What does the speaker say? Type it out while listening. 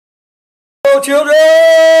children!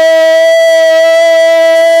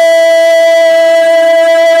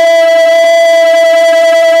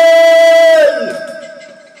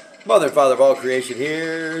 Mother and Father of all creation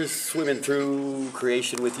here, swimming through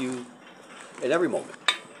creation with you in every moment.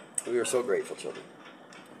 We are so grateful, children.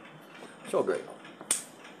 So grateful.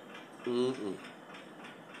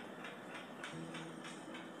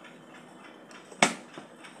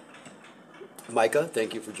 Micah,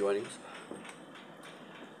 thank you for joining us.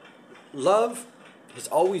 Love has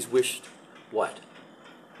always wished what?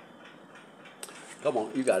 Come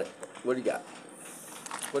on, you got it. What do you got?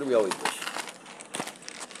 What do we always wish?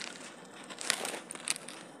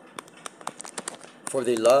 For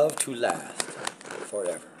the love to last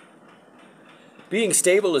forever. Being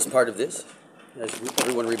stable is part of this. As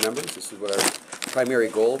everyone remembers, this is what our primary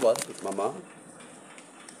goal was with my mom.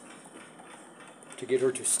 To get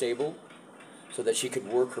her to stable so that she could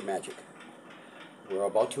work her magic. We're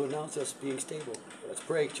about to announce us being stable. Let's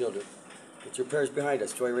pray, children. Get your prayers behind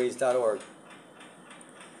us, joyraise.org.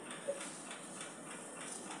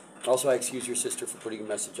 Also, I excuse your sister for putting a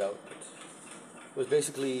message out. It was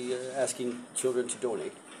basically asking children to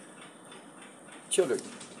donate. Children,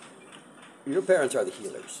 your parents are the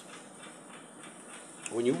healers.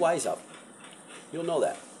 When you wise up, you'll know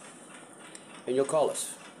that. And you'll call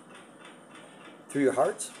us. Through your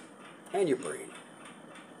hearts and your brain.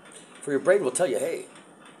 For your brain will tell you, hey,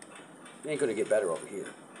 it ain't going to get better over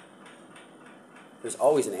here. There's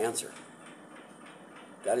always an answer.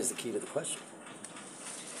 That is the key to the question.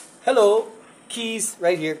 Hello, keys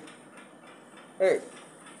right here. Hey.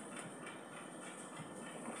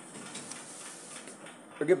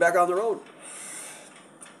 Or get back on the road.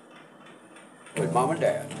 With Mom and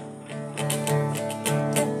Dad.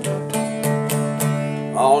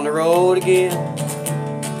 On the road again.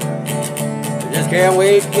 Just can't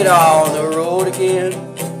wait to get on the road again.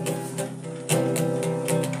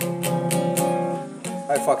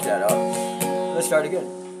 I fucked that up. Let's start again.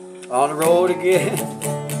 On the road again.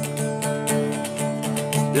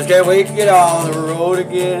 Just can't wait to get on the road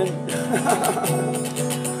again.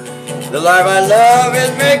 The life I love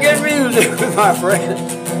is making music with my friends.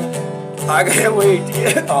 I can't wait to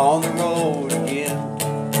get on the road again.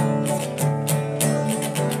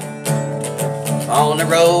 On the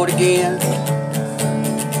road again.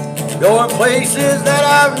 Going places that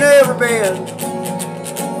I've never been.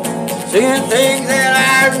 Seeing things that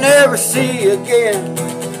I'll never see again.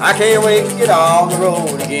 I can't wait to get on the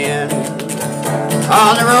road again.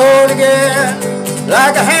 On the road again.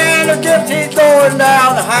 Like a hand of gypsies going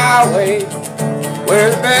down the highway. We're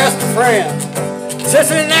the best of friends.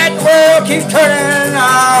 Sissing that the world keeps turning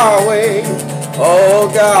our way. Oh,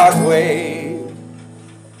 God's way.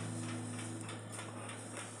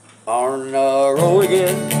 On the road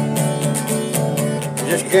again.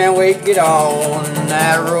 Just can't wait to get on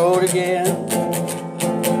that road again.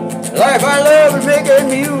 The life I love is making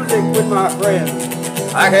music with my friends.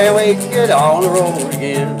 I can't wait to get on the road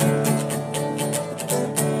again.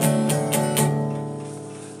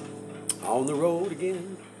 On the road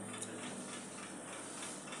again.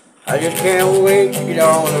 I just can't wait to get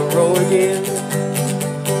on the road again.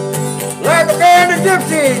 Like a band of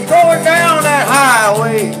gypsies going down that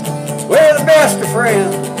highway. We're the best of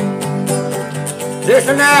friends. This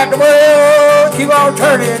and that, the world keep on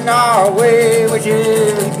turning our way, which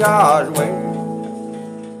is God's way.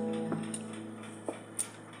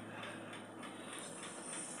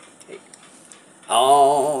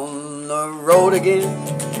 On the road again.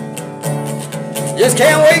 Just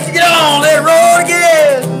can't wait to get on that road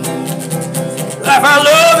again. Life I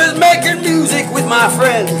love is making music with my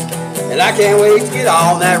friends. And I can't wait to get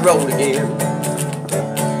on that road again.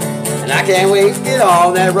 And I can't wait to get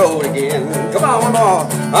on that road again. Come on, come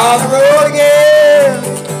on. On the road again.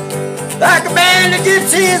 Like a band of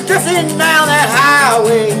gypsies drifting down that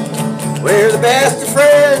highway. We're the best of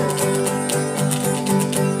friends.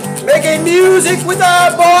 Making music with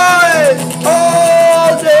our boys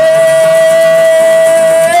all day.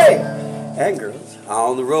 And girls,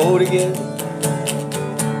 on the road again.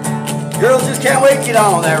 Girls just can't wait to get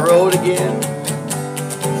on that road again.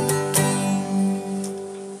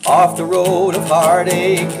 Off the road of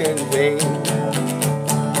heartache and pain.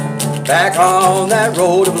 Back on that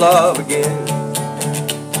road of love again.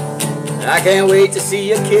 And I can't wait to see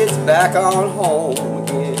your kids back on home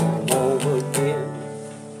again.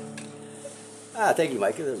 Thank you,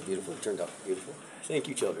 Micah. That was beautiful. It turned out beautiful. Thank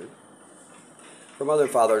you, children. From Mother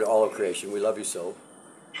and Father to all of creation, we love you so.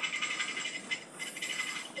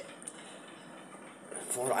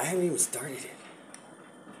 I haven't even started it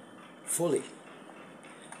fully.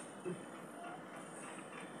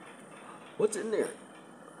 What's in there?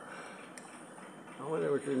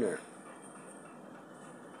 whatever's in there.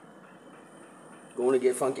 Going to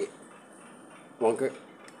get funky. Okay.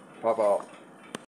 Pop out.